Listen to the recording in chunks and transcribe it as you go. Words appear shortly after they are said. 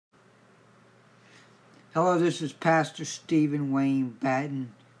Hello, this is Pastor Stephen Wayne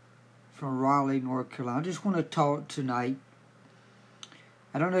Batten from Raleigh, North Carolina. I just want to talk tonight.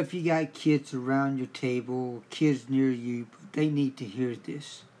 I don't know if you got kids around your table, kids near you, but they need to hear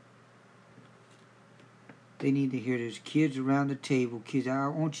this. They need to hear this. Kids around the table, kids, I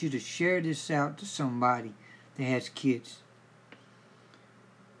want you to share this out to somebody that has kids.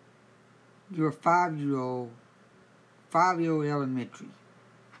 You're a 5-year-old elementary.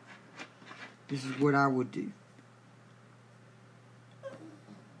 This is what I would do.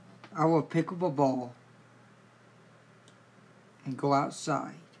 I will pick up a ball and go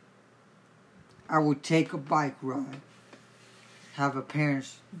outside. I will take a bike ride. Have a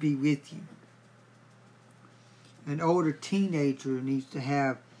parents be with you. An older teenager needs to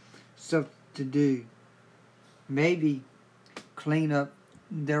have something to do. Maybe clean up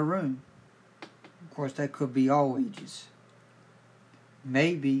their room. Of course, that could be all ages.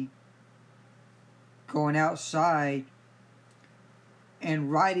 Maybe going outside and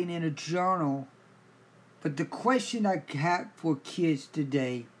writing in a journal. But the question I have for kids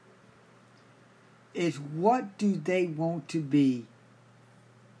today is, what do they want to be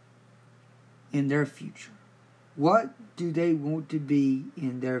in their future? What do they want to be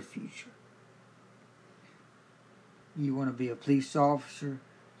in their future? You want to be a police officer?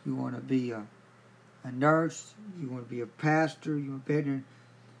 You want to be a nurse? You want to be a pastor? You want to be a veteran?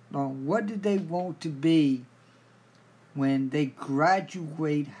 What do they want to be when they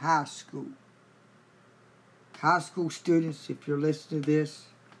graduate high school? High school students, if you're listening to this,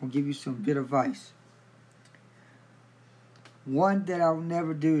 I'll give you some good advice. One that I'll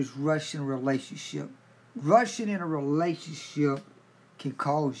never do is rush in a relationship. Rushing in a relationship can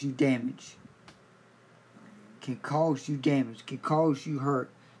cause you damage. Can cause you damage. Can cause you hurt.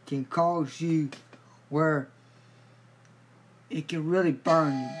 Can cause you where it can really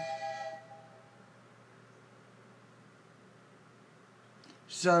burn you.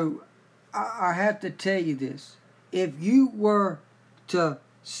 So, I have to tell you this. If you were to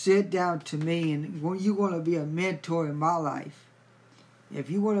sit down to me and when you want to be a mentor in my life, if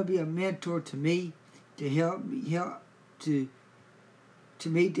you want to be a mentor to me, to help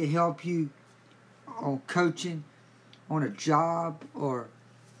you on coaching, on a job, or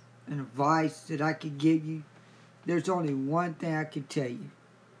an advice that I could give you, there's only one thing I can tell you.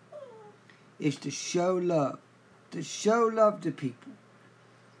 It's to show love. To show love to people.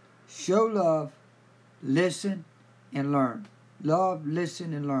 Show love, listen, and learn. Love,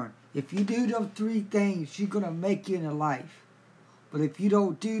 listen, and learn. If you do those 3 things, you're going to make it in life. But if you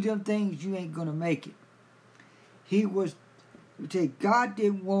don't do them things, you ain't going to make it. God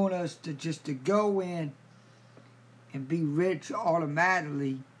didn't want us to go in and be rich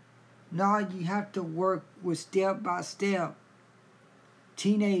automatically. No, you have to work with step by step.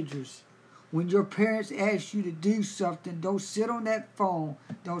 Teenagers, when your parents ask you to do something, don't sit on that phone,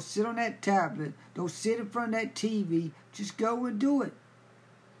 don't sit on that tablet, don't sit in front of that TV. Just go and do it.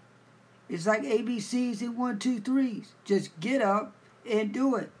 It's like ABCs and 1, 2, 3s. Just get up and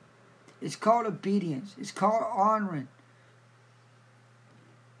do it. It's called obedience. It's called honoring.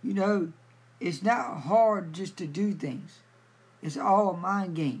 You know, it's not hard just to do things. It's all a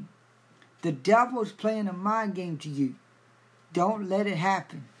mind game. The devil's playing a mind game to you. Don't let it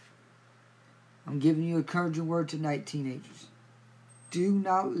happen. I'm giving you an encouraging word tonight, teenagers. Do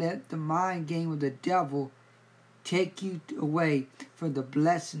not let the mind game of the devil take you away from the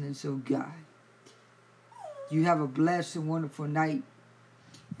blessings of God. You have a blessed and wonderful night.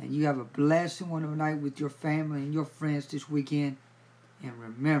 And you have a blessed and wonderful night with your family and your friends this weekend. And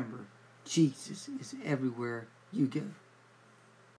remember, Jesus is everywhere you go.